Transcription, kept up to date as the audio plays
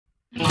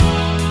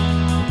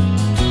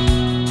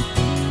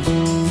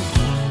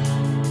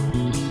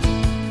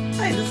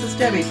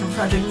Debbie from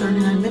Project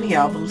 39 Mini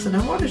Albums, and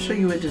I want to show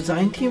you a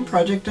design team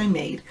project I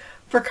made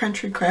for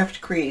Country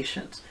Craft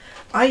Creations.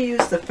 I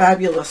used the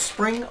fabulous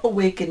Spring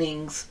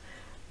Awakenings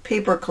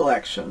paper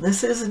collection.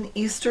 This is an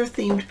Easter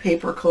themed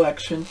paper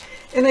collection,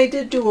 and I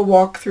did do a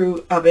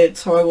walkthrough of it,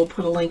 so I will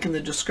put a link in the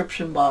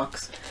description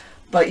box.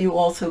 But you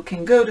also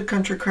can go to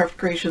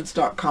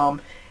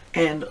countrycraftcreations.com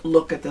and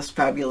look at this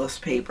fabulous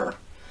paper.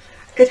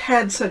 It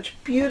had such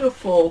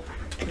beautiful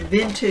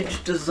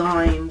vintage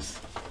designs.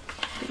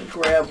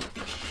 Grab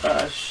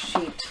a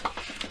sheet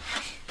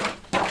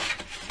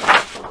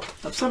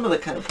of some of the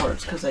cut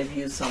parts because I've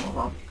used some of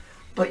them,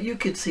 but you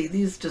can see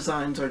these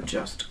designs are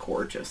just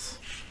gorgeous.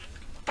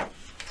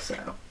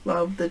 So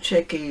love the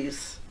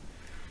chickies.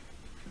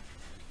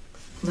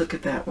 Look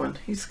at that one.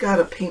 He's got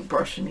a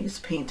paintbrush and he's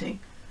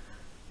painting.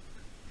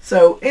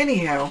 So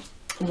anyhow,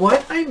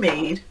 what I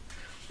made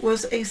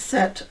was a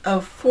set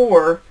of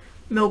 4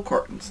 milk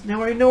cartons.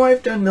 Now I know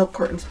I've done milk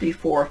cartons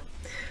before,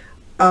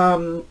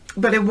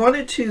 but I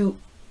wanted to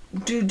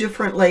do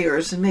different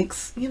layers and make,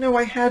 you know,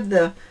 I had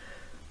the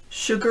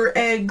sugar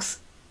eggs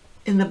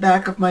in the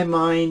back of my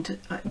mind.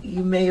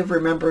 You may have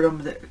remembered them.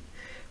 That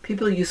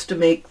people used to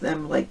make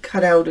them like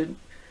cut out and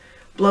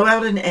blow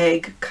out an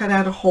egg, cut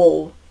out a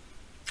hole,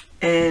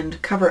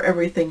 and cover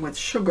everything with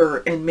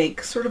sugar and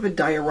make sort of a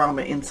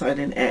diorama inside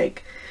an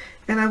egg.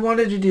 And I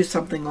wanted to do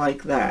something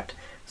like that.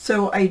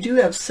 So I do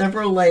have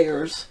several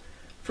layers.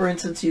 For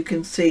instance, you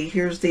can see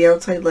here's the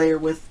outside layer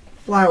with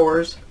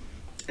flowers,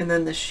 and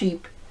then the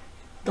sheep,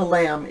 the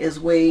lamb, is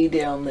way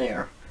down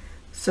there.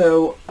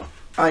 So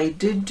I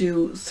did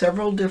do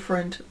several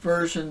different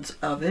versions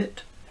of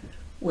it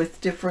with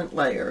different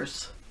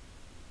layers.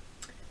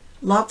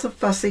 Lots of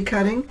fussy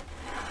cutting,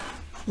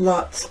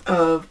 lots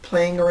of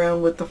playing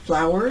around with the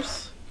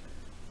flowers,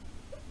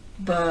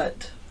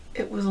 but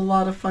it was a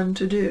lot of fun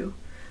to do.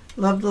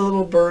 Love the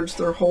little birds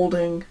they're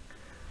holding.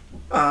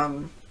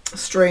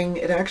 String.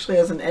 It actually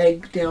has an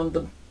egg down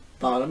the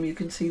bottom. You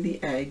can see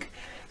the egg.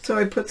 So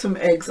I put some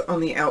eggs on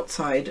the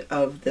outside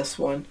of this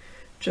one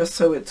just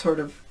so it sort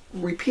of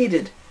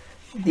repeated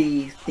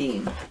the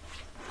theme.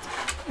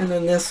 And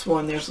then this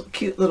one, there's a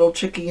cute little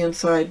chickie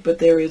inside, but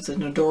there is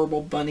an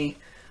adorable bunny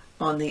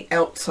on the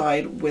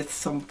outside with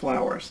some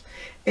flowers.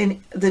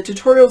 And the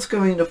tutorial is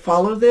going to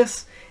follow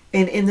this,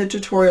 and in the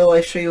tutorial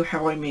I show you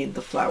how I made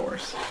the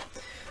flowers.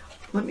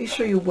 Let me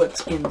show you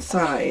what's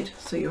inside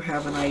so you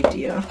have an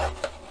idea.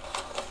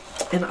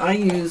 And I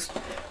used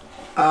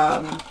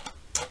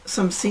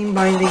some seam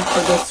binding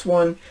for this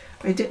one.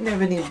 I didn't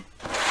have any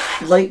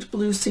light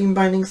blue seam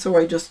binding, so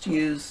I just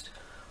used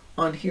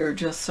on here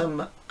just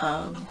some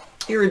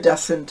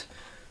iridescent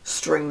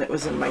string that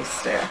was in my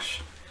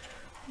stash.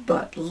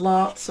 But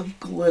lots of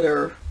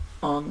glitter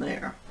on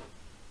there.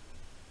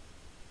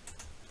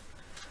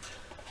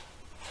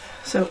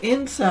 So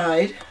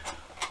inside,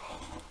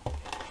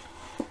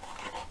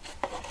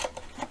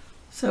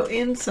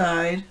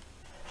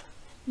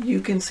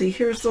 you can see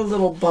here's the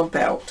little bump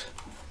out,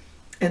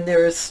 and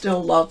there is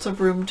still lots of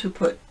room to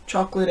put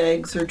chocolate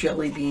eggs or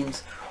jelly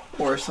beans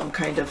or some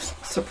kind of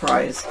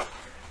surprise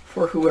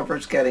for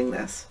whoever's getting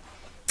this.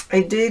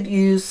 I did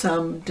use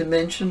some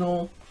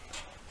dimensional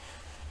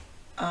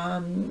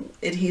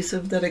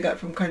adhesive that I got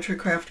from Country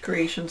Craft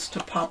Creations to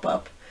pop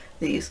up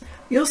these.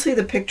 You'll see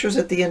the pictures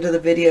at the end of the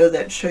video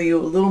that show you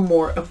a little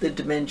more of the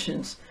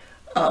dimensions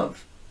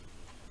of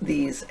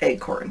these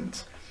egg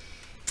cartons.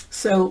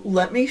 So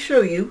let me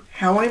show you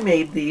how I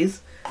made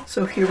these.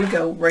 So here we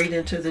go, right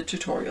into the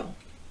tutorial.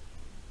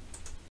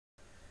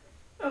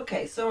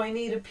 Okay, so I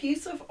need a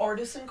piece of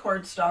Artisan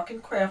Cardstock in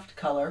Kraft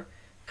color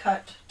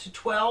cut to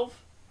 12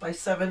 by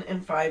 7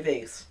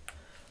 5/8.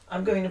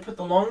 I'm going to put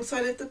the long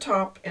side at the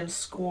top and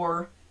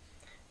score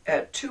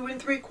at 2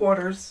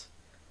 3/4,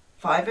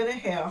 5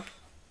 1/2,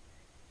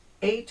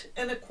 8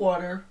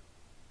 1/4,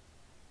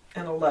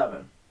 and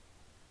 11.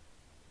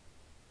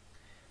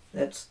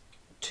 That's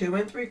 2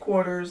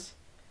 3/4,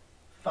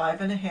 5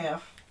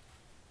 1/2,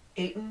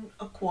 8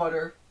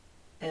 1/4,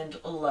 and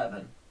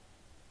 11.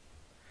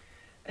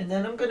 And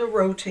then I'm going to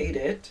rotate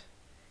it,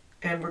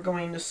 and we're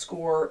going to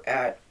score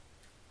at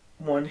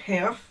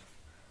 1/2,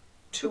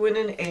 2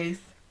 1/8,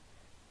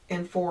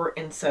 and 4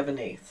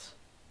 7/8.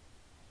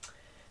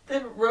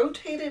 Then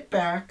rotate it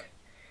back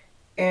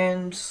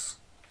and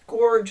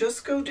score,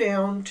 just go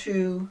down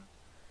to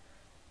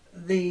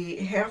the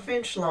 1/2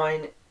 inch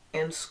line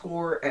and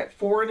score at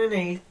 4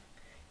 1/8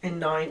 and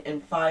 9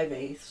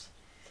 5/8.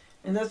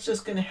 And that's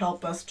just going to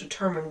help us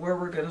determine where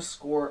we're going to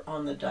score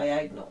on the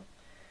diagonal.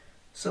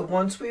 So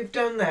once we've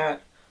done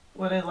that,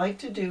 what I like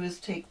to do is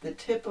take the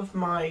tip of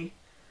my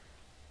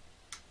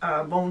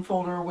bone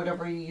folder or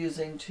whatever you're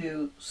using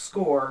to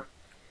score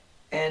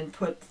and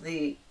put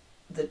the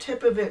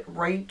tip of it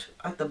right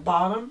at the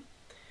bottom,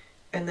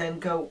 and then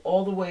go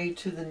all the way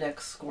to the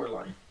next score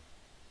line.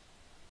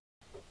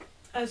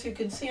 As you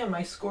can see on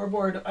my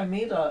scoreboard, I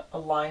made a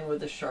line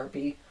with a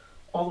Sharpie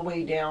all the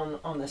way down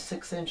on the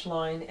 6-inch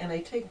line, and I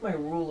take my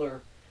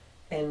ruler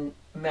and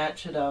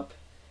match it up,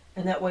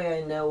 and that way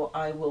I know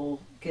I will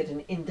get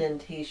an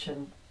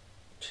indentation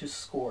to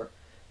score.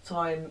 So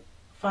I'm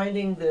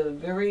finding the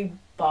very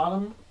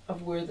bottom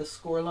of where the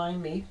score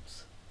line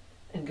meets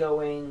and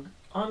going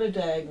on a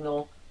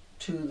diagonal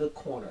to the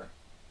corner.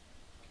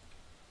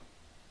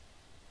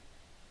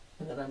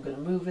 And then I'm going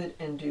to move it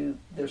and do,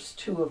 there's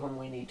two of them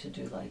we need to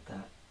do like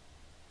that.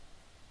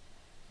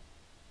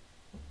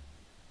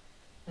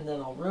 And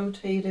then I'll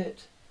rotate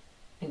it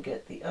and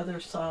get the other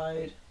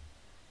side.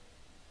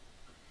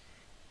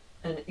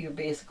 And you're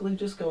basically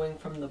just going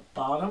from the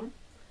bottom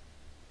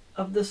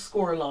of the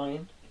score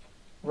line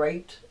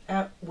right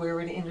at where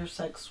it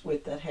intersects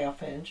with that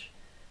 1/2 inch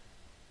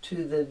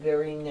to the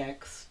very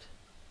next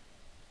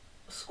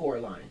score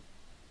line.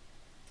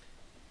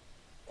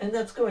 And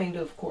that's going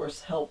to, of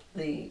course, help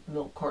the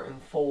milk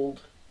carton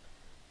fold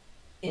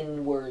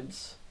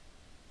inwards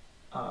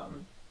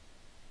on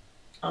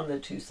the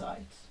two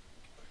sides.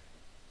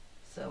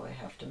 So I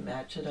have to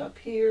match it up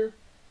here,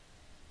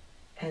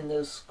 and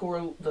those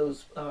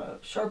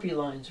Sharpie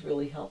lines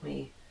really help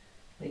me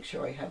make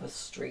sure I have a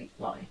straight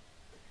line.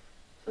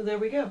 So there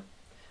we go.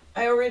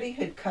 I already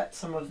had cut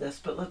some of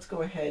this, but let's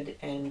go ahead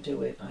and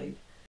do it. I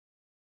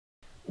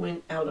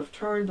went out of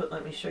turn, but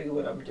let me show you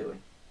what I'm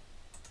doing.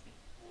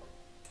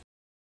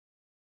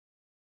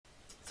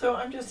 So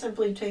I'm just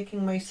simply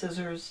taking my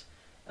scissors.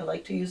 I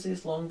like to use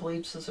these long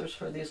blade scissors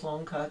for these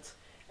long cuts,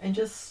 and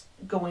just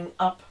going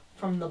up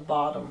from the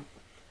bottom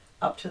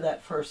up to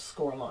that first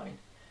score line.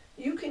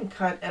 You can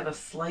cut at a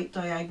slight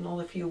diagonal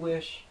if you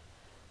wish,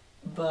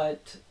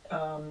 but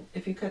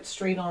if you cut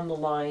straight on the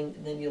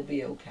line, then you'll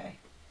be okay.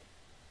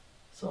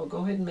 So I'll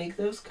go ahead and make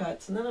those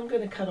cuts, and then I'm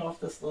going to cut off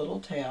this little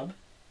tab.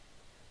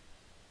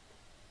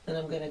 Then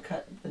I'm going to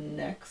cut the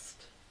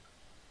next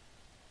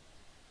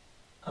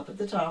up at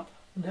the top.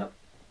 Nope.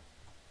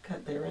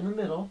 Cut there in the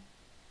middle.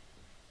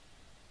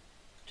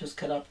 Just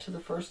cut up to the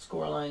first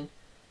score line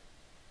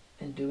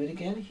and do it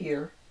again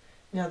here.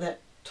 Now that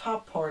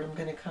top part, I'm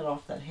going to cut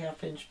off that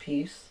 1/2 inch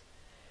piece,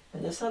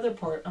 and this other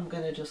part I'm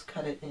going to just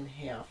cut it in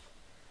half.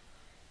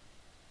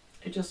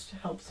 It just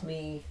helps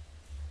me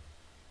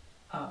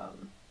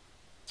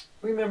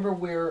remember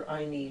where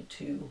I need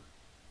to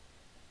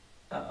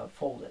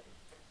fold it.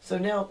 So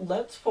now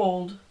let's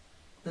fold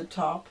the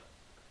top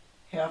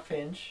 1/2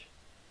 inch.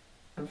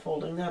 I'm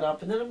folding that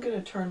up, and then I'm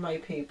going to turn my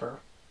paper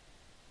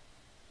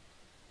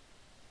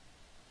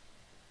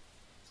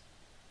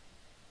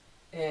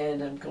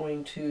and I'm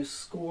going to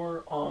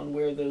score on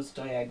where those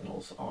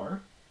diagonals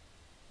are.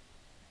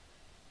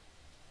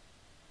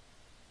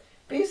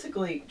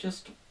 Basically,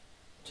 just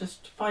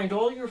find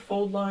all your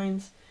fold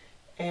lines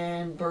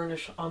and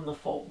burnish on the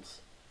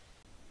folds.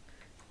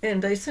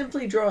 And I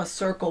simply draw a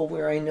circle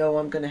where I know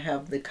I'm going to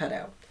have the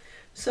cutout.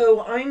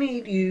 So I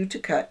need you to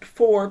cut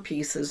 4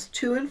 pieces,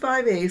 2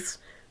 5/8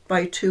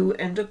 by 2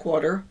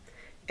 1/4,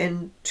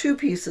 and 2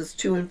 pieces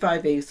 2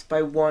 5/8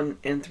 by 1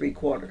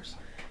 3/4.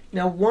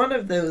 Now one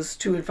of those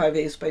 2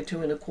 5/8 by 2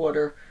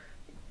 1/4,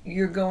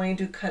 you're going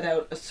to cut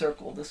out a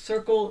circle. The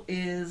circle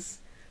is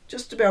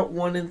just about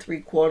 1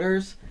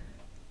 3/4,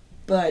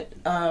 but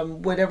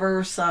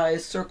whatever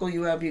size circle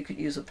you have, you could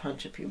use a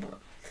punch if you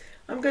want.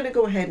 I'm going to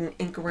go ahead and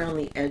ink around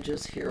the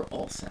edges here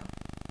also.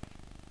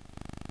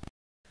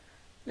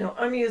 Now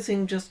I'm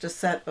using just a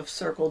set of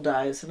circle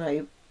dies, and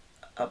I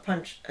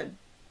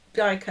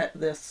die cut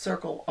this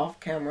circle off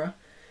camera.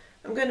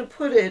 I'm going to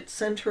put it,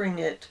 centering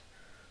it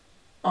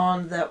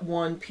on that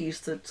one piece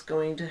that's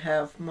going to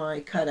have my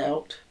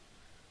cutout.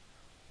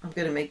 I'm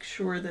going to make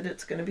sure that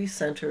it's going to be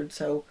centered,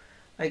 so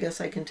I guess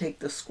I can take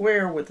the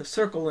square with the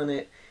circle in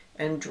it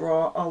and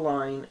draw a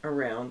line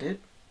around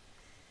it,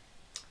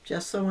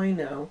 just so I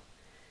know.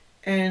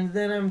 And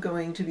then I'm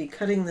going to be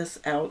cutting this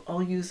out.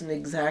 I'll use an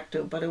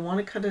X-Acto, but I want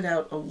to cut it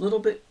out a little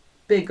bit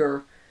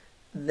bigger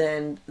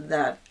than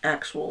that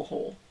actual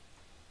hole.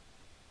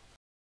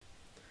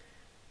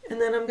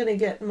 And then I'm going to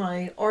get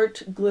my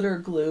art glitter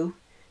glue,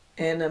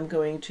 and I'm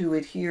going to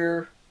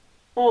adhere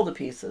all the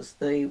pieces,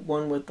 the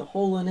one with the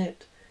hole in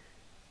it,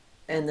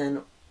 and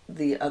then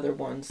the other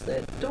ones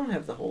that don't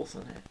have the holes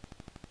in it.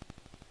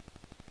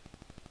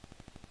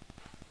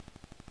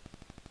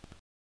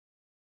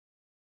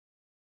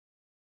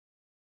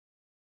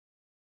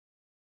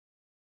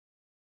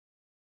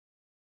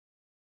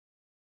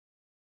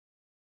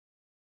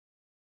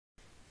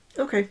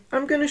 Okay,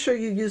 I'm going to show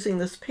you using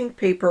this pink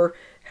paper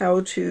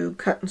how to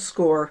cut and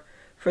score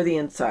for the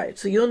inside.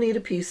 So you'll need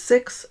a piece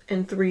 6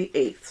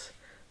 3/8,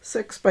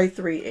 6 by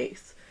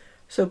 3/8.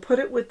 So put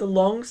it with the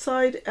long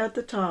side at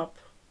the top.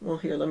 Well,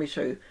 here, let me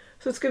show you.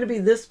 So it's going to be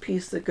this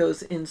piece that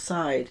goes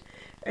inside.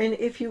 And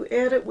if you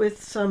add it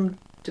with some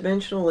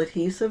dimensional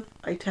adhesive,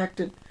 I tacked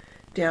it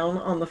down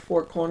on the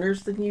 4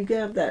 corners, then you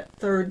get that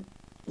 3rd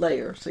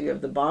layer. So you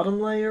have the bottom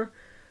layer,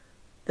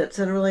 that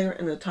center layer,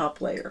 and the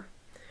top layer.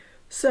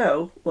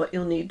 So what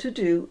you'll need to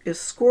do is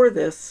score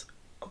this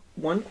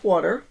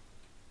 1/4,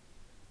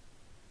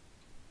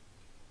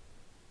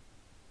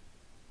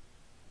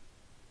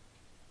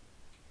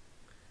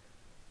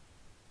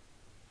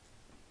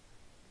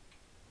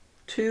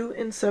 two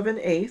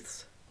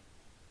 7/8,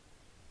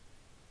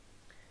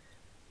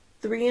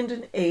 3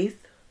 1/8,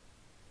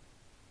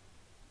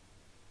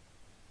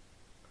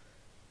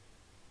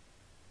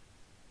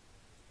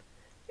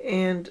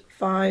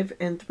 5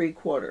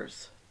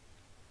 3/4.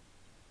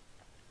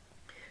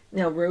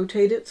 Now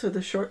rotate it so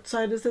the short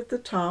side is at the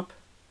top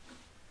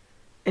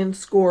and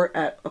score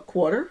at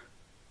 1/4.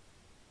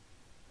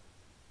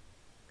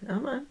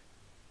 Come on.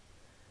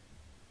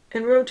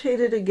 And rotate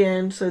it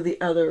again so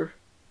the other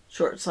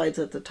short side's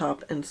at the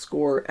top and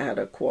score at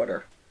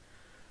 1/4.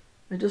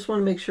 I just want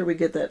to make sure we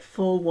get that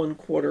full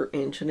 1/4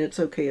 inch, and it's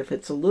okay if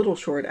it's a little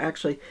short.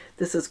 Actually,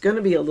 this is going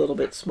to be a little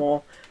bit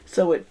small,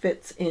 so it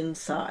fits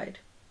inside.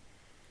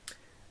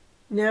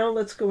 Now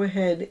let's go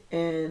ahead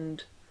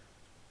and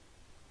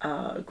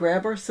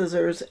grab our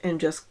scissors and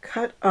just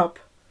cut up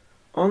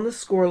on the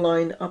score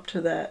line up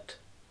to that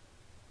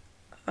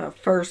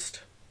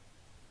first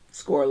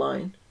score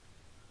line.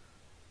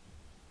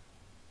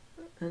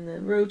 And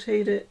then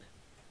rotate it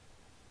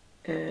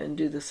and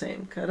do the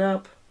same. Cut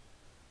up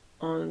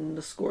on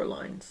the score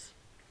lines.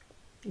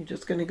 You're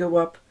just going to go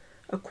up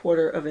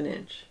 1/4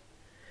 inch.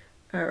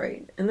 All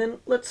right, and then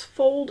let's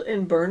fold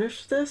and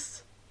burnish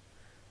this.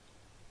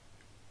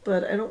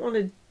 But I don't want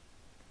to,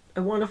 I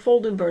want to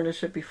fold and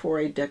burnish it before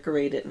I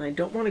decorate it, and I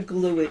don't want to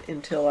glue it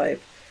until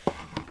I've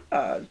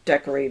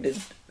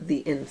decorated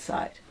the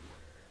inside.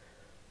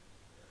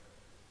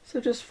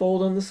 So just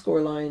fold on the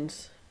score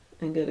lines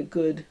and get a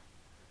good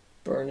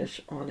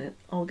burnish on it.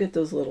 I'll get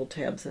those little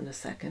tabs in a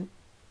second.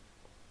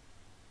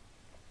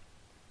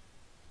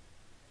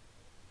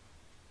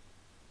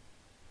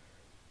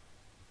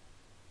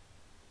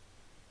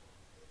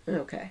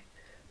 Okay,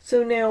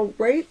 so now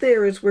right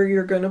there is where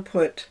you're going to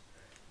put,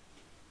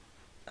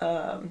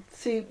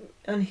 see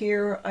on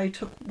here I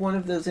took one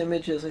of those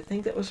images, I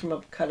think that was from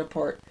a cut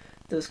apart,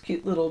 those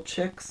cute little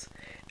chicks,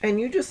 and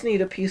you just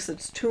need a piece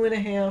that's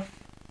 2.5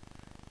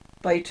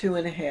 by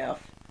 2.5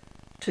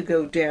 to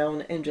go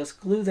down and just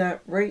glue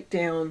that right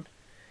down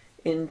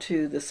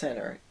into the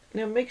center.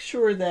 Now make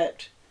sure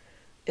that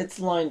it's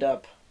lined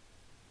up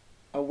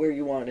where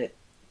you want it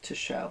to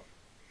show.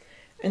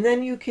 And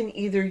then you can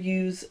either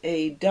use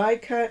a die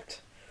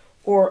cut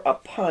or a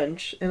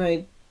punch, and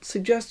I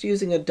suggest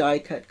using a die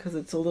cut because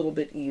it's a little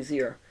bit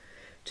easier.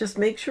 Just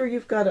make sure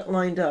you've got it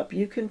lined up.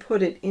 You can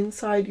put it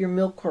inside your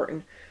milk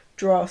carton,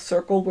 draw a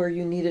circle where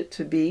you need it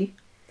to be,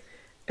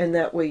 and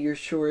that way you're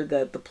sure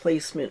that the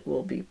placement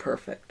will be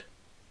perfect.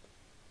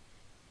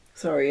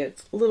 Sorry,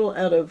 it's a little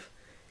out of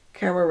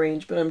camera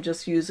range, but I'm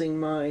just using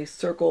my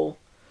circle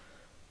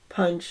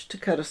punch to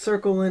cut a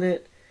circle in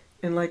it.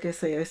 And like I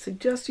say, I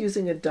suggest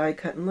using a die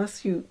cut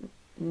unless you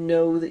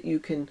know that you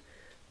can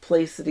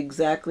place it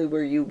exactly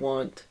where you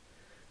want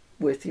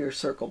with your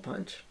circle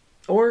punch,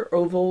 or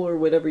oval, or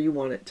whatever you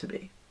want it to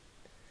be.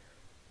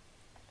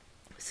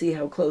 See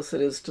how close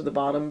it is to the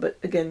bottom, but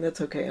again,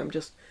 that's okay. I'm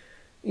just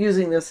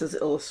using this as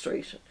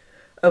illustration.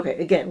 Okay,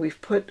 again,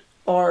 we've put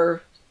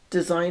our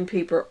design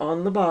paper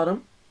on the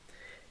bottom,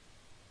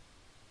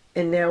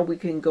 and now we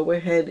can go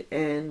ahead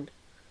and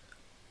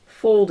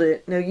fold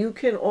it. Now you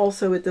can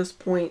also at this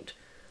point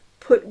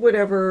put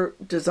whatever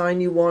design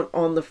you want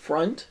on the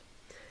front,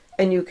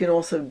 and you can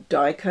also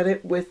die cut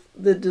it with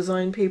the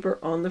design paper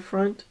on the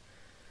front.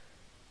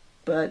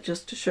 But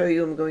just to show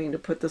you, I'm going to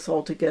put this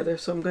all together.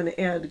 So I'm going to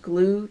add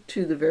glue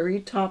to the very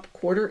top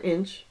 1/4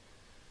 inch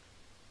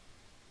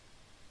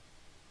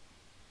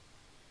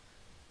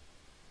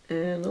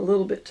and a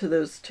little bit to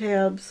those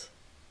tabs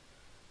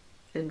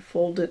and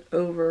fold it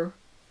over,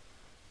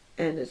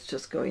 and it's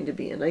just going to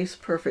be a nice,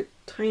 perfect,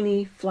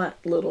 tiny, flat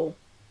little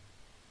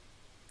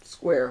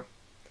square.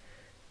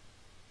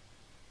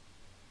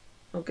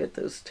 I'll get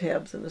those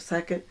tabs in a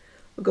second.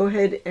 We'll go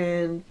ahead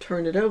and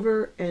turn it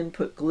over and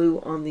put glue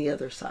on the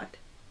other side.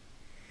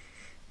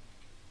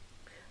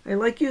 I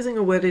like using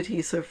a wet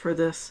adhesive for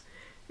this.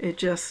 It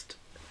just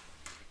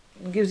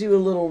gives you a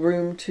little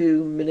room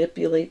to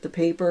manipulate the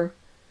paper,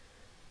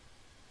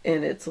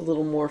 and it's a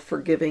little more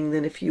forgiving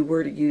than if you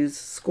were to use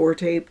score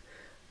tape.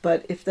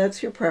 But if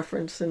that's your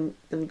preference, then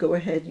go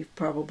ahead. You've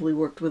probably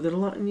worked with it a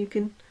lot and you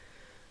can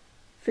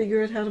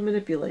figure out how to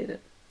manipulate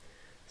it.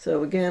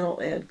 So again,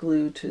 I'll add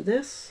glue to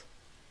this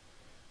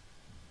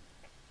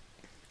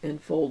and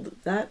fold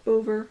that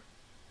over.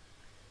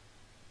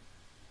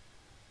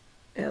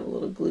 Add a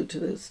little glue to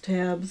those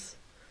tabs.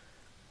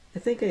 I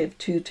think I have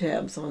 2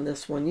 tabs on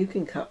this one. You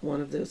can cut one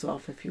of those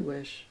off if you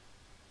wish.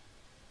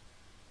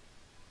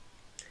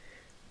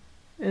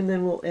 And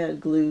then we'll add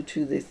glue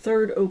to the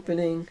 3rd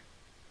opening.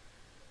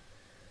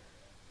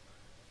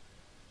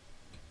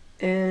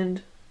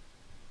 And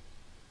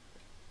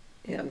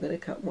yeah, I'm going to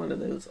cut one of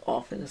those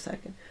off in a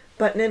second.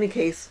 But in any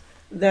case,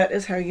 that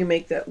is how you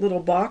make that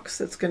little box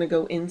that's going to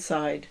go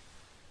inside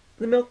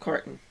the milk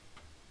carton.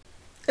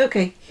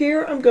 Okay,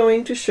 here I'm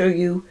going to show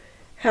you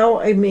how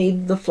I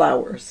made the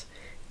flowers.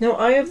 Now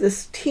I have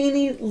this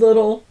teeny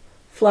little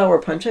flower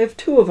punch. I have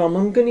 2 of them.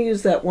 I'm going to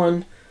use that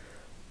one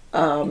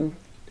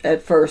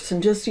at first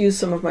and just use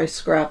some of my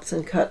scraps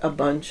and cut a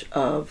bunch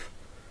of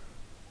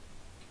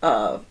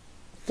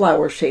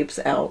flower shapes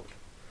out.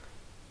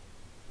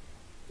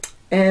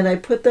 And I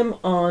put them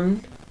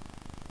on,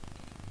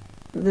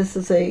 this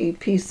is a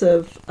piece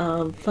of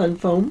fun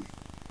foam,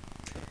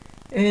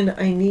 And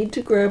I need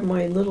to grab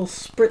my little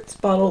spritz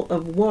bottle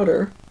of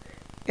water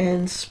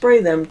and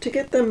spray them to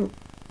get them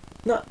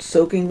not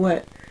soaking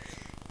wet,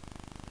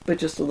 but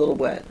just a little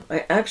wet.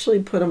 I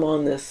actually put them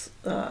on this,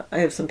 I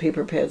have some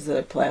paper pads that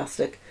are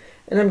plastic,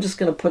 and I'm just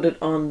going to put it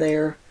on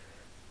there.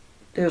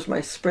 There's my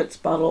spritz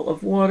bottle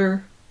of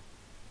water.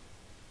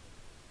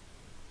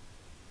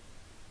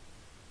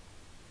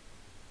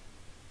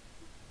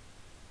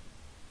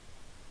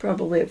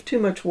 Probably have too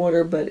much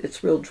water, but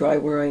it's real dry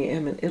where I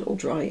am, and it'll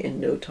dry in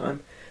no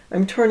time.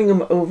 I'm turning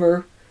them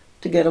over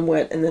to get them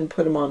wet and then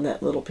put them on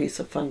that little piece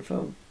of fun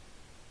foam.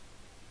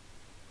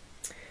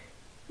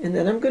 And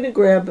then I'm going to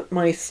grab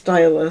my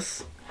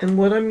stylus, and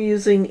what I'm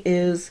using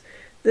is,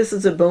 this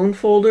is a bone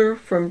folder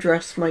from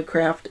Dress My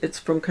Craft. It's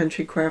from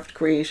Country Craft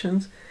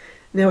Creations.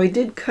 Now I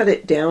did cut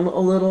it down a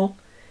little,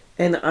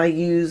 and I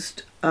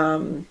used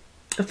a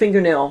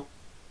fingernail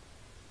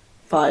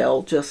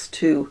file just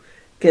to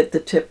get the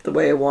tip the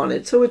way I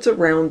wanted. So it's a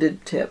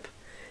rounded tip.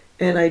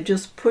 And I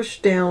just push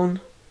down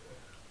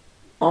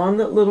on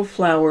that little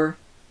flower,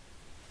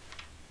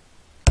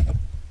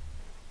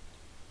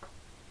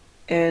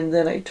 and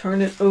then I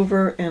turn it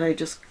over and I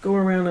just go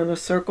around in a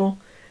circle,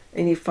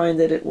 and you find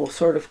that it will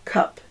sort of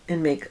cup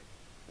and make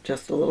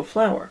just a little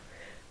flower.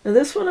 Now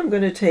this one I'm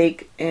going to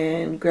take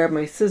and grab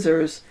my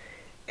scissors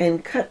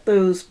and cut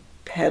those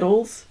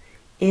petals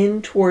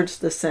in towards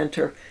the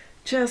center,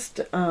 just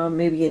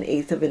maybe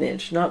 1/8 of an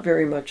inch, not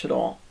very much at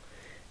all.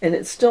 And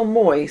it's still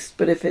moist,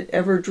 but if it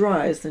ever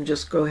dries, then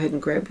just go ahead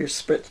and grab your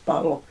spritz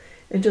bottle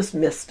and just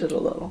mist it a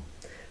little.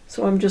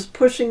 So I'm just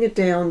pushing it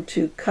down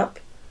to cup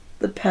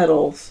the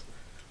petals.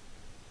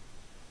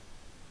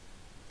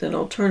 Then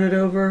I'll turn it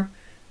over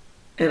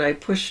and I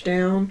push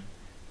down,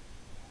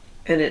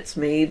 and it's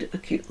made a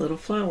cute little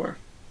flower.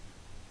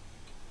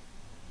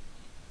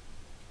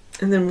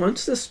 And then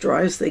once this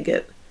dries, they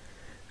get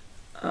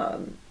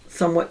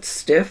somewhat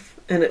stiff,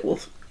 and it will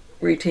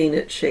retain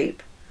its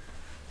shape.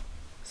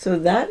 So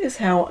that is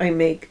how I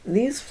make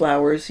these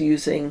flowers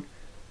using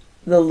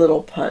the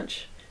little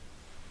punch.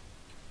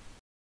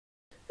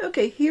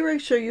 Okay, here I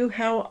show you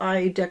how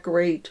I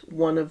decorate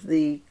one of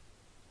the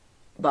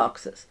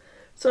boxes.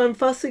 So I'm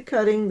fussy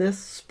cutting this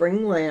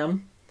spring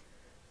lamb,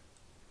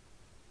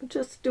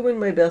 just doing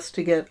my best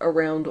to get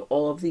around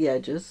all of the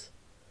edges.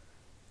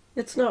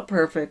 It's not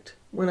perfect.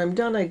 When I'm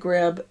done, I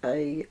grab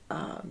a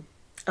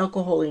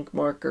alcohol ink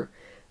marker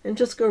and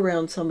just go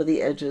around some of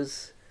the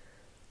edges,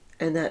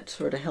 and that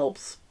sort of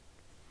helps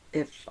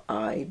if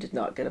I did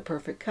not get a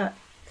perfect cut.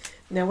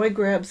 Now I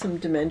grab some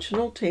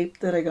dimensional tape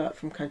that I got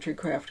from Country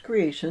Craft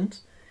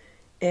Creations,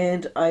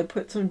 and I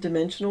put some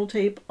dimensional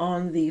tape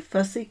on the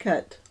fussy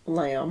cut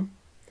lamb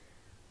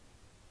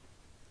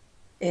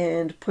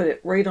and put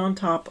it right on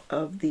top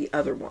of the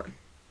other one.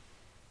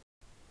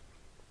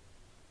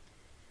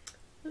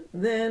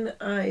 Then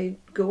I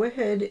go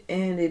ahead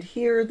and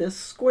adhere this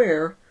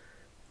square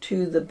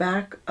to the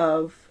back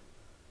of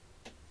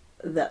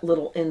that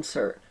little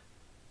insert.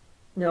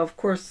 Now, of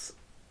course,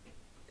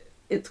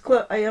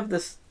 I have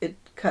this, it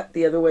cut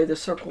the other way, the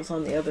circle's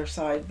on the other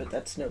side, but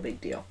that's no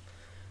big deal.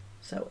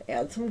 So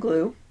add some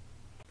glue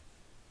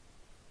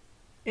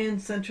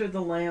and center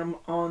the lamb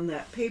on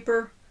that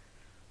paper.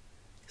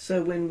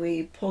 So when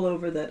we pull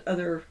over that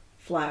other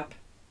flap,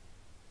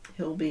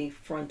 he'll be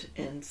front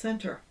and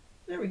center.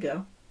 There we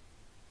go.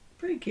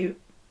 Pretty cute.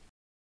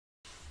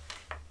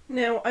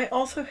 Now I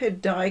also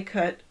had die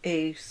cut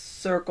a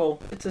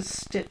circle. It's a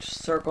stitch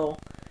circle,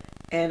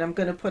 and I'm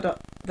going to put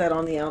that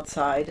on the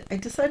outside. I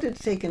decided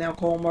to take an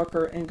alcohol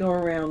marker and go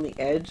around the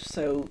edge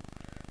so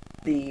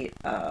the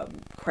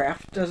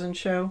craft doesn't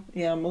show.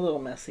 Yeah, I'm a little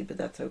messy, but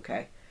that's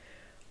okay.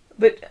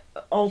 But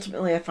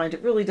ultimately I find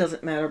it really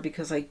doesn't matter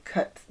because I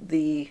cut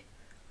the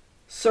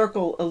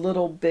circle a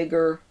little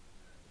bigger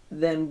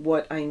than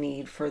what I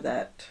need for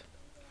that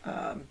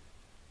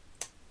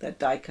that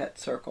die cut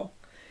circle.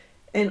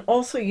 And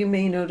also you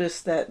may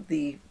notice that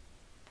the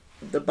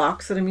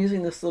box that I'm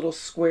using, this little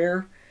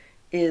square,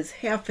 is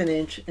 1/2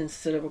 inch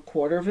instead of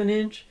 1/4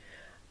 inch.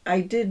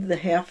 I did the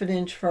 1/2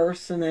 inch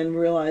first and then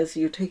realized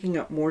you're taking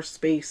up more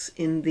space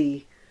in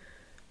the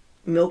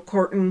milk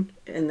carton,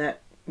 and that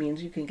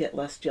means you can get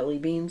less jelly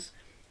beans.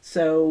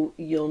 So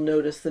you'll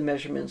notice the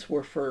measurements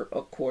were for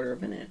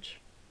 1/4 inch.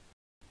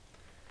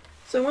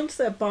 So once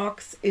that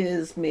box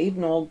is made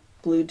and all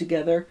glued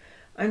together,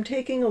 I'm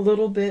taking a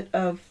little bit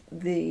of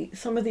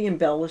some of the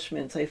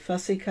embellishments. I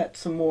fussy cut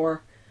some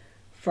more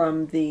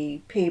from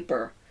the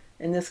paper.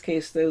 In this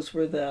case, those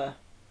were I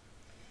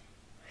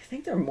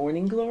think they're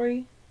morning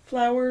glory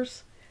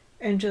flowers,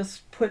 and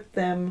just put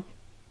them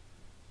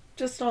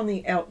just on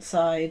the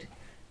outside.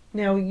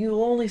 Now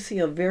you'll only see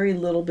a very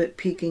little bit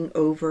peeking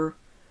over,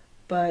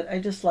 but I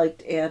just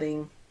liked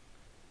adding,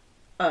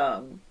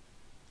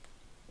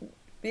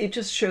 it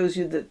just shows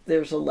you that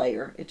there's a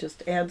layer. It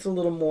just adds a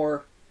little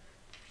more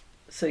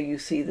so you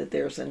see that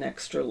there's an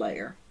extra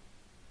layer.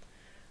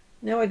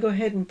 Now I go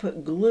ahead and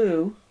put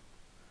glue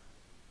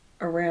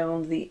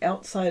around the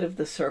outside of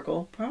the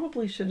circle.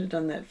 Probably should have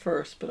done that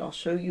first, but I'll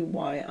show you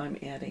why I'm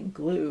adding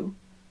glue.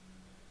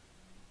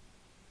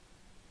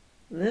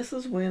 this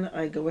is when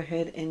I go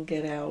ahead and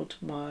get out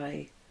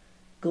my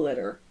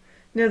glitter.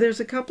 Now there's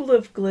a couple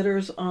of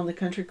glitters on the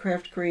Country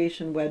Craft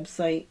Creation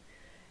website,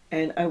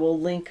 and I will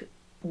link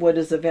what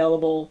is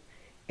available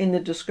in the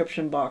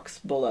description box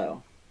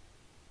below.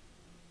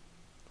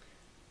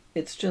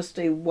 It's just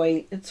a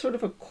white, it's sort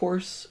of a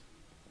coarse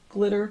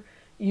glitter.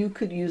 You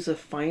could use a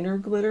finer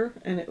glitter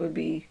and it would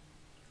be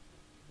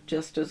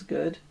just as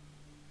good.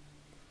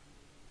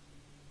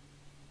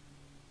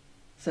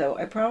 So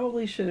I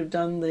probably should have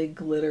done the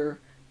glitter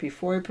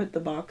before I put the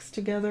box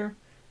together,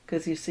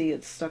 because you see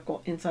it's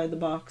stuck inside the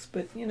box,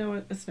 but you know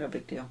what, it's no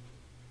big deal.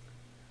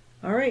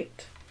 All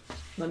right,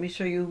 let me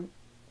show you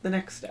the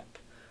next step.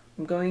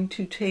 I'm going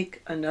to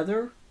take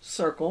another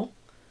circle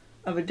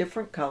of a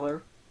different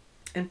color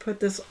and put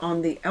this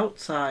on the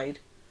outside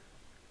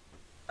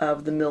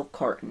of the milk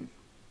carton.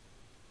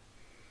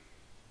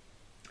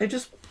 I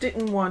just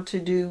didn't want to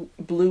do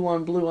blue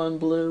on blue on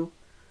blue.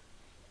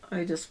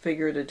 I just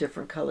figured a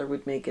different color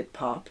would make it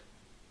pop.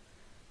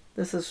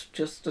 This is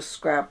just a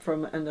scrap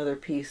from another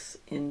piece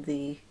in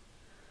the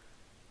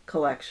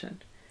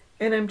collection.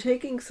 And I'm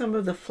taking some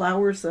of the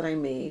flowers that I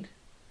made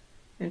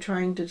and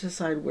trying to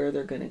decide where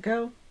they're going to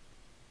go.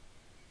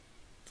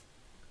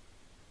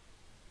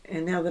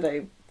 And now that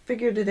I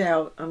figured it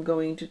out, I'm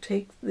going to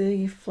take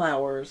the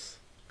flowers.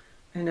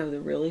 I know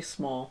they're really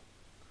small.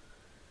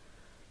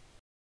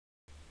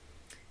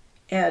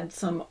 Add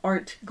some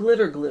art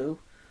glitter glue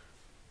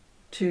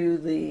to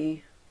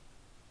the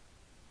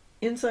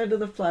inside of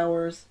the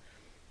flowers,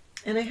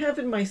 and I have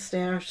in my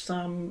stash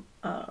some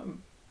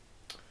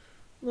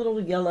little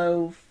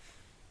yellow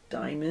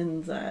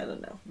diamonds. I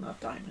don't know, not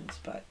diamonds,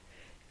 but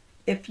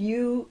if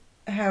you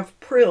have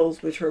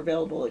prills, which are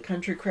available at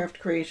Country Craft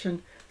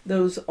Creation,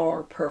 those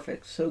are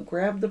perfect. So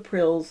grab the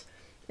prills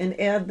and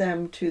add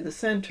them to the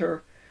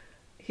center.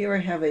 Here I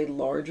have a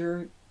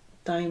larger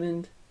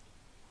diamond.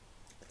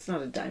 It's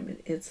not a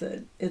diamond, it's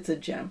a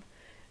gem.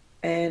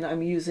 And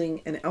I'm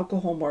using an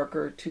alcohol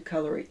marker to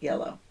color it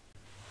yellow.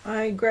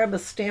 I grab a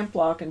stamp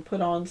block and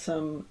put on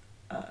some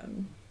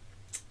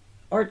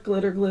art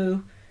glitter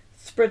glue,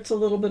 spritz a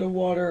little bit of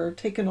water,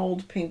 take an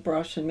old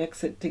paintbrush and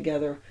mix it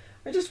together.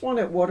 I just want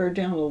it watered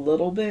down a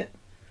little bit.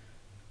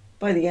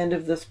 By the end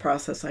of this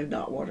process, I'm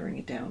not watering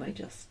it down, I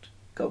just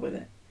go with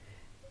it.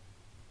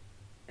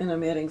 And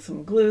I'm adding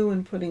some glue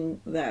and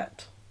putting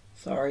that,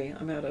 sorry,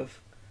 I'm out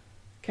of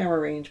camera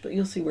range, but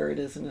you'll see where it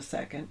is in a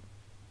second.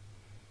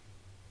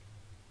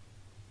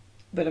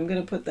 But I'm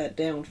going to put that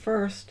down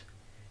first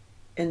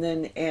and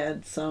then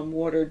add some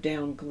watered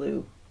down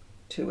glue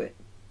to it.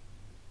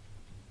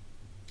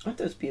 Aren't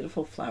those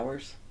beautiful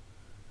flowers?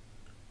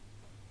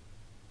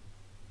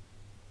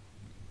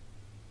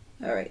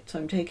 All right, so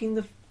I'm taking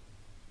the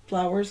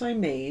flowers I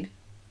made,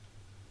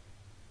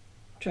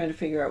 trying to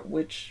figure out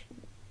which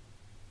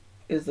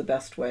is the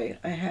best way.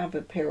 I have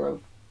a pair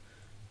of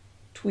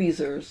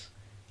tweezers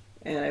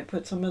and I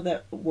put some of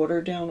that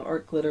watered down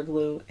art glitter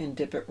glue and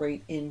dip it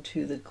right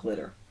into the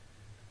glitter.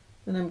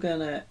 Then I'm going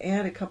to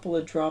add a couple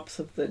of drops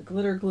of the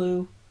glitter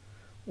glue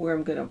where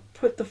I'm going to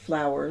put the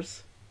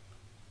flowers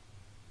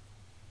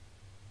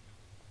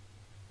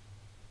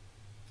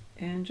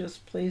and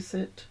just place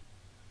it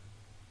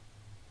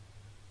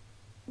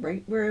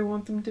right where I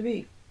want them to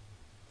be.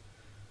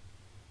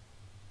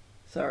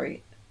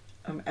 Sorry,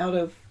 I'm out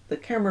of the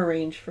camera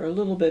range for a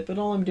little bit, but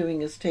all I'm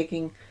doing is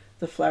taking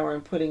the flower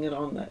and putting it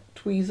on that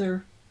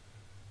tweezer.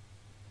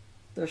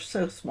 They're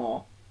so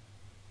small.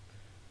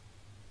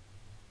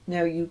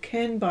 Now you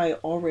can buy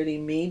already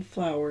made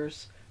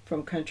flowers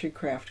from Country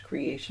Craft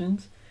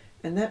Creations,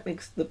 and that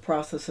makes the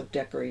process of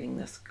decorating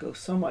this go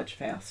so much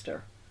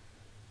faster.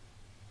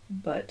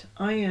 But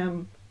I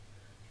am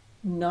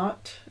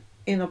not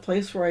in a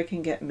place where I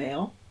can get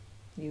mail.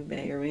 You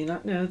may or may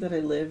not know that I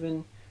live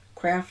and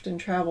craft and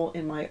travel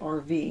in my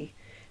RV,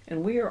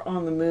 and we are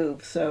on the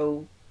move,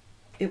 so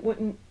it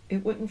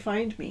wouldn't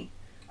find me.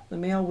 The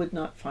mail would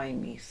not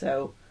find me,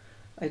 so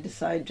I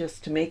decided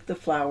just to make the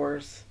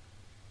flowers.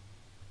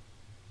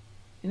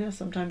 You know,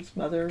 sometimes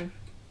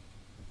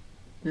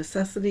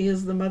necessity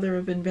is the mother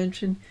of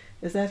invention.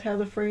 Is that how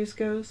the phrase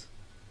goes?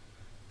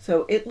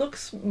 So it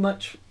looks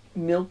much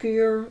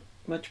milkier,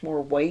 much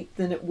more white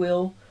than it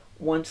will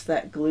once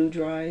that glue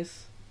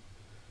dries.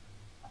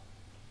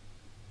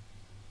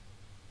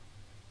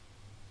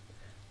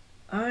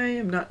 I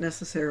am not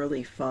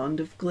necessarily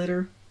fond of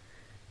glitter,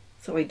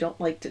 so I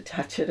don't like to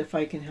touch it if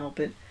I can help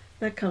it.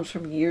 That comes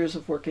from years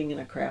of working in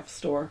a craft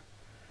store.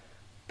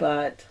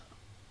 But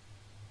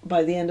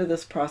by the end of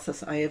this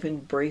process, I have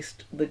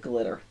embraced the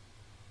glitter.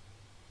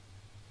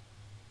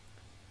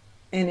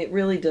 And it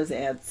really does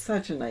add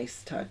such a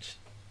nice touch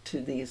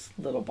to these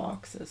little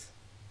boxes.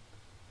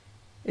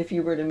 If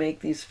you were to make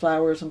these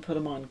flowers and put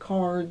them on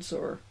cards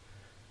or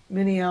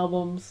mini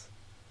albums,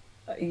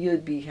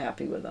 you'd be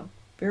happy with them.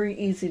 Very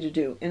easy to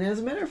do. And as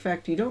a matter of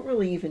fact, you don't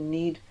really even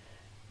need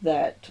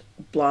that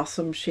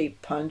blossom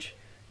shaped punch.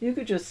 You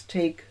could just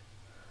take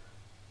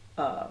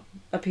a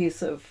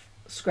piece of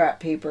scrap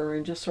paper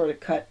and just sort of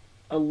cut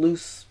a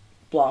loose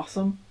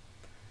blossom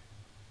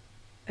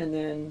and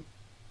then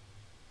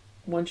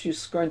once you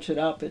scrunch it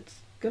up, it's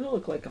going to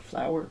look like a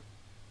flower.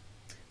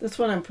 This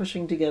one I'm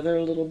pushing together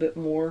a little bit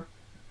more.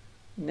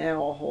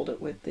 Now I'll hold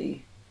it with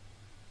the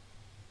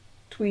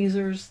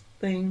tweezers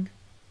thing.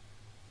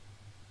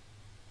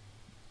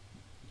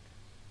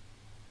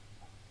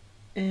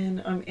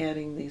 And I'm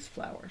adding these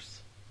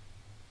flowers.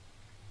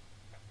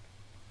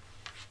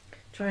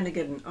 Trying to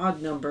get an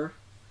odd number.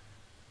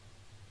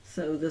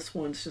 So this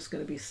one's just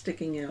going to be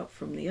sticking out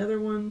from the other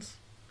ones.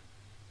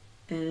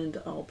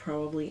 And I'll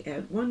probably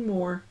add one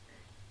more,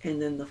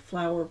 and then the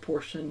flower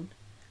portion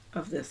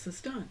of this is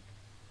done.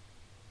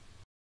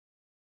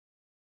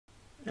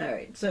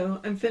 Alright, so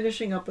I'm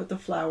finishing up with the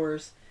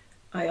flowers.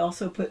 I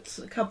also put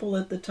a couple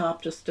at the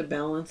top just to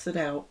balance it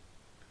out.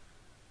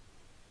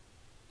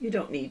 You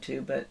don't need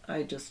to, but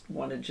I just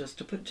wanted just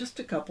to put just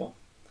a couple.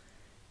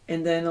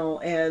 And then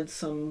I'll add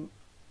some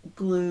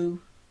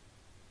glue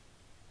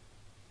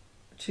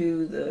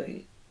to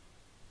the,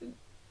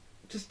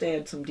 just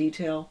add some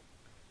detail,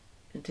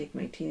 and take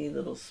my teeny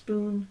little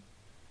spoon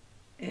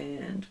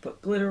and put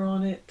glitter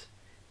on it,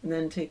 and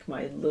then take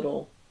my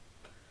little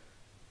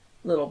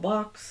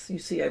box. You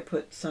see I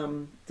put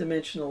some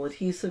dimensional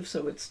adhesive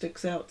so it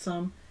sticks out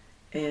some,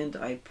 and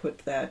I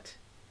put that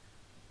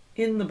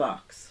in the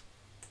box.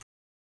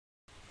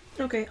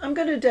 Okay, I'm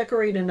going to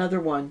decorate another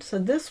one. So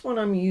this one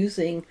I'm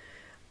using,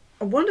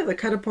 one of the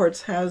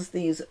cut-aparts has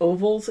these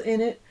ovals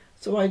in it,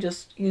 so I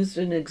just used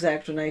an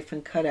X-Acto knife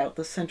and cut out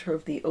the center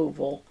of the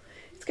oval.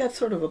 It's got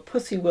sort of a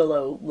pussy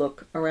willow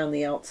look around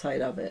the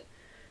outside of it.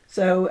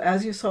 So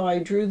as you saw, I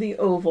drew the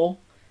oval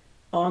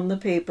on the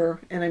paper,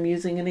 and I'm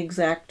using an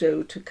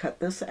X-Acto to cut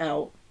this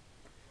out.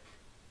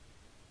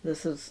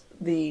 This is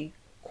the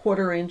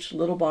 1/4 inch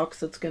little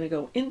box that's going to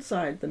go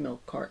inside the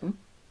milk carton.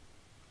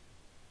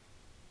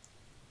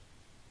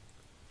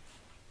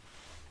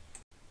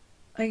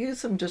 I use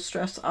some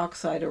Distress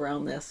Oxide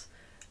around this,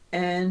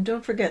 and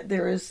don't forget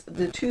there is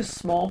the 2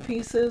 small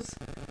pieces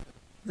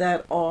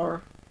that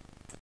are...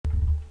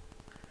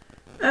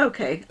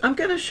 Okay, I'm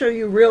going to show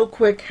you real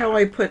quick how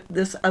I put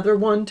this other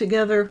one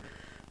together.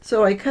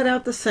 So I cut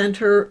out the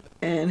center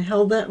and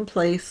held that in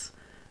place,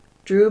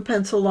 drew a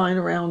pencil line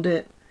around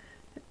it,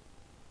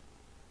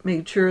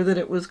 made sure that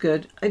it was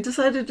good. I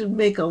decided to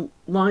make a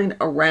line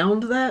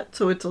around that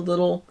so it's a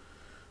little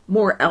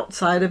more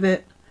outside of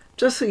it,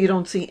 just so you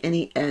don't see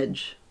any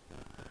edge.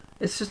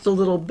 It's just a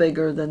little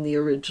bigger than the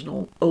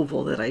original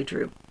oval that I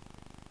drew.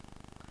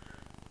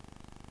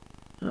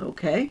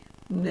 Okay,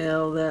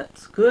 now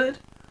that's good.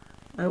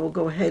 I will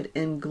go ahead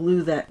and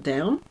glue that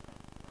down.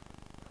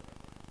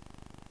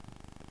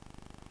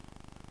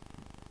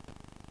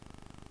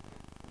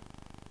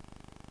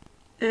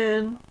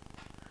 And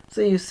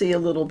so you see a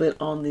little bit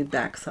on the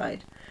back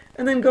side.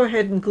 And then go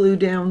ahead and glue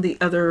down the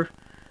other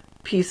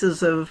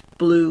pieces of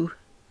blue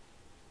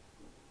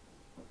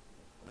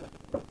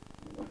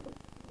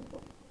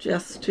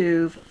just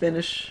to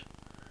finish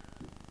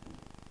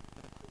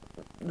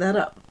that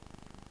up.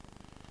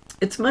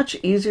 It's much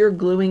easier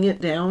gluing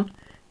it down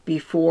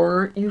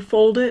before you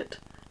fold it,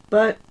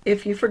 but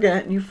if you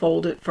forget and you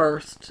fold it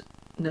first,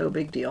 no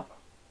big deal.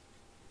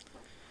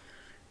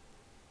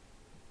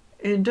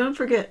 And don't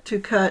forget to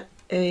cut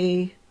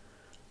a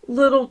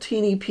little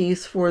teeny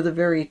piece for the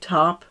very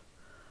top.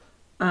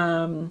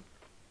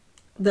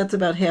 That's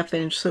about 1/2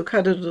 inch, so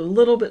cut it a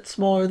little bit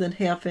smaller than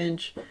 1/2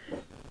 inch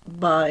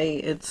by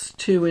it's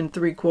 2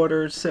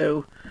 3/4,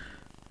 so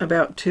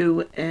about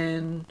 2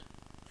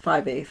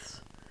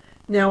 5/8.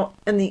 Now,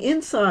 on the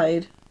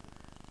inside,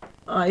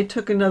 I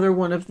took another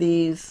one of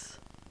these,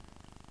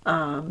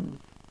 that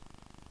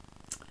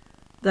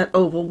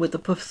oval with the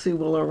pussy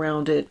willow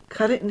around it,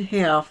 cut it in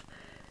half,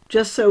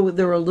 just so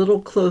they're a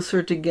little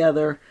closer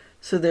together,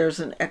 so there's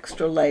an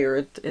extra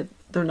layer.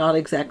 They're not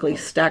exactly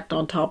stacked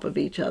on top of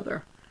each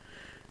other.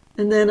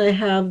 And then I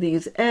have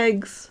these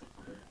eggs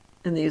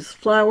and these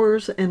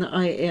flowers, and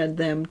I add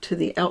them to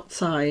the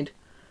outside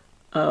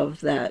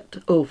of that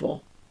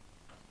oval.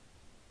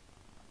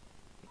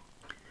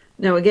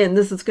 Now again,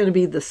 this is going to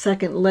be the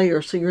second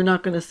layer, so you're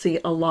not going to see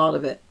a lot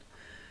of it.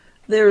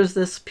 There's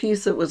this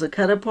piece that was a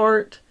cut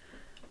apart.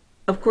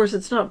 Of course,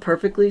 it's not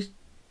perfectly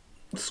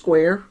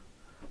square,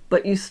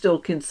 but you still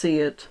can see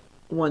it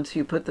once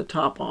you put the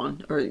top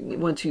on, or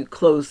once you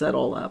close that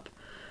all up.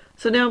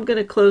 So now I'm going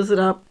to close it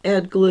up,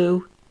 add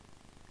glue,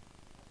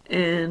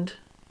 and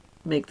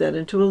make that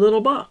into a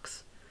little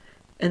box.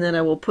 And then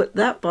I will put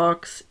that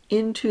box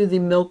into the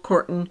milk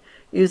carton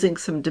using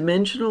some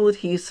dimensional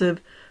adhesive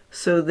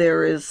so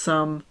there is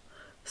some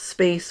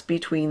space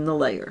between the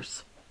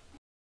layers.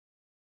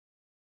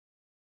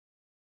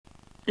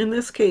 In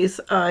this case,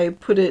 I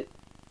put it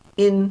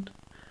in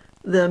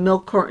the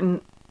milk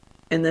carton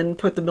and then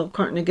put the milk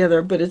carton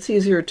together, but it's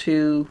easier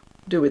to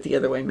do it the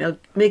other way.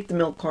 Make the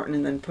milk carton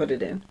and then put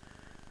it in.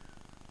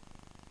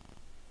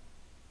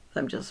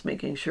 I'm just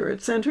making sure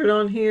it's centered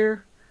on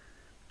here,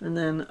 and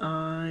then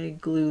I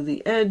glue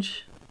the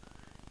edge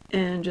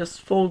and just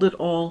fold it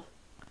all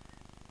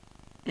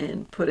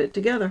and put it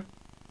together.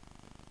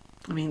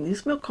 I mean,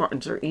 these milk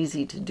cartons are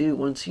easy to do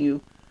once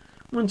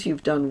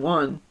you've done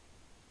one.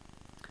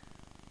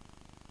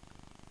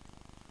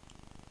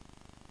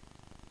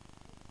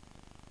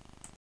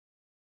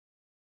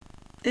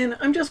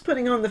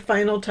 putting on the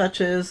final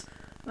touches.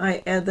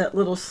 I add that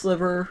little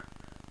sliver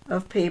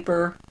of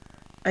paper.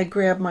 I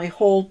grab my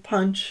hole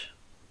punch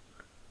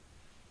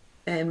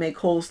and make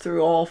holes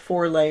through all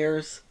 4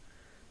 layers,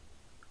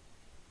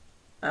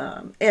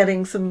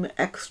 adding some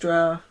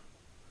extra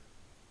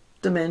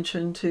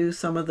dimension to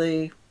some of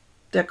the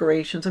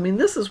decorations. I mean,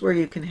 this is where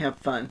you can have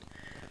fun.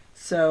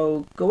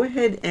 So go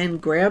ahead and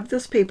grab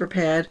this paper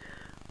pad,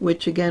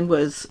 which again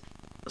was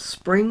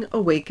Spring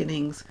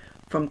Awakenings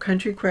from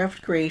Country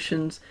Craft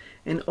Creations,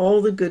 and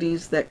all the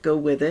goodies that go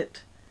with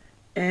it,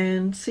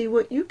 and see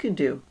what you can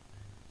do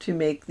to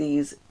make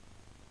these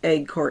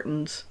egg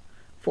cartons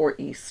for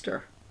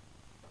Easter.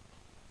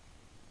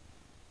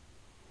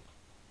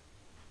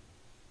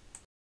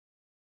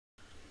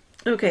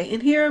 Okay,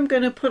 and here I'm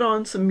going to put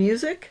on some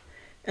music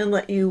and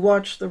let you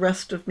watch the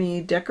rest of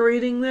me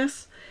decorating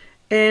this.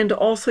 And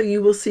also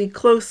you will see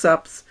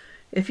close-ups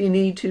if you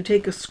need to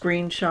take a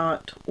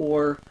screenshot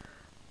or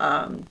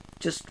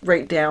just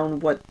write down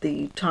what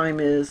the time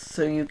is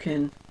so you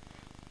can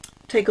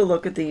take a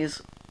look at these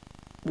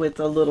with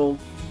a little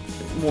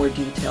more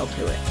detail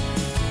to it.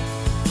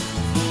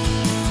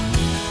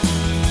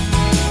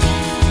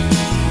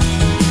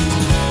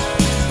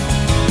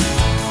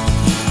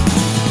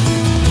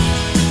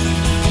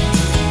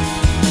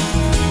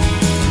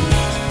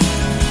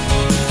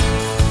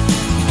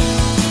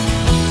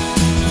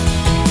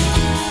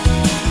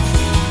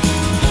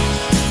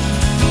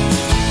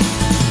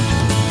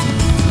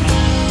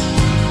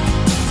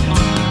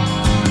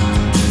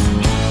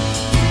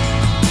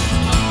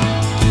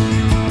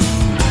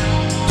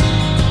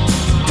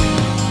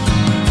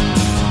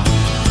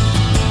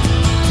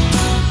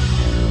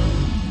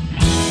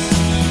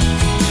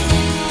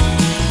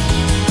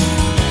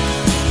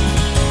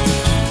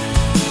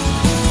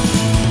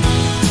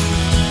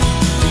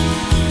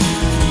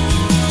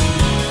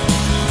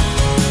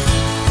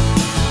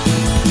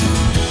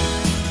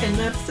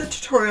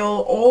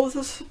 All of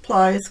the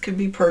supplies can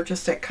be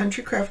purchased at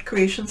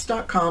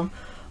countrycraftcreations.com.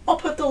 I'll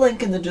put the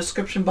link in the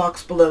description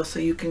box below so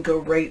you can go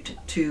right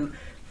to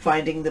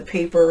finding the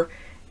paper,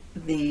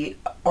 the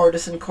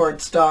Artisan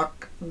Cardstock,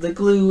 the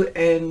glue,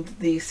 and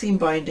the seam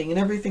binding, and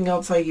everything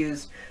else I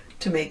used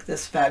to make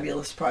this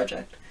fabulous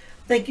project.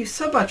 Thank you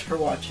so much for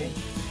watching.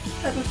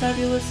 Have a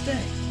fabulous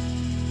day.